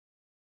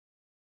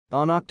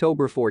On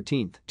October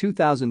 14,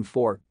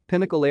 2004,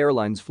 Pinnacle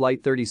Airlines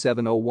Flight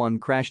 3701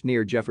 crashed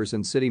near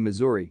Jefferson City,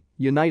 Missouri,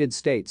 United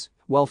States,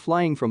 while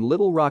flying from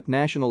Little Rock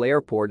National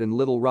Airport in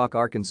Little Rock,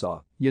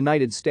 Arkansas,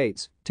 United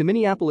States, to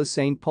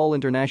Minneapolis-St. Paul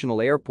International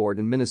Airport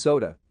in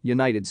Minnesota,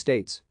 United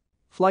States.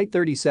 Flight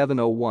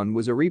 3701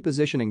 was a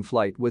repositioning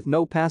flight with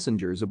no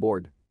passengers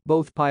aboard.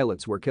 Both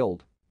pilots were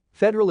killed.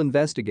 Federal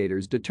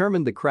investigators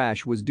determined the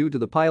crash was due to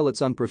the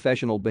pilot's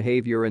unprofessional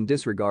behavior and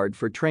disregard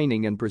for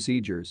training and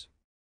procedures.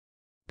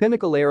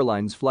 Pinnacle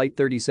Airlines Flight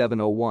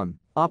 3701,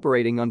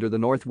 operating under the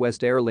Northwest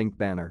Airlink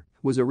banner,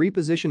 was a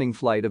repositioning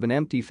flight of an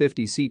empty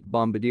 50-seat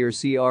Bombardier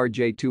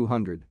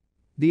CRJ-200.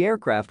 The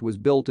aircraft was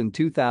built in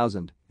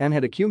 2000 and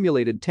had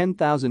accumulated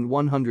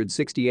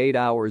 10,168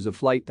 hours of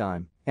flight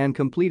time and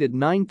completed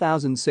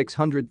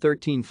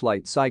 9,613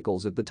 flight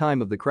cycles at the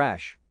time of the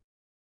crash.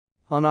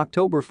 On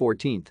October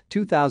 14,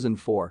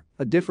 2004,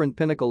 a different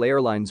Pinnacle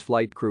Airlines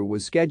flight crew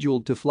was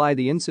scheduled to fly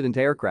the incident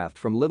aircraft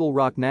from Little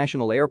Rock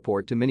National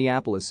Airport to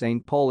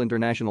Minneapolis-St. Paul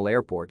International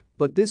Airport,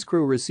 but this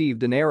crew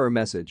received an error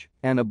message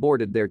and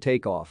aborted their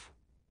takeoff.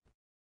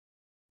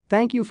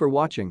 Thank you for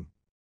watching.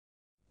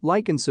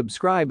 Like and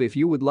subscribe if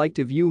you would like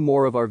to view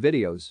more of our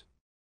videos.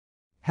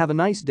 Have a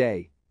nice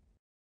day.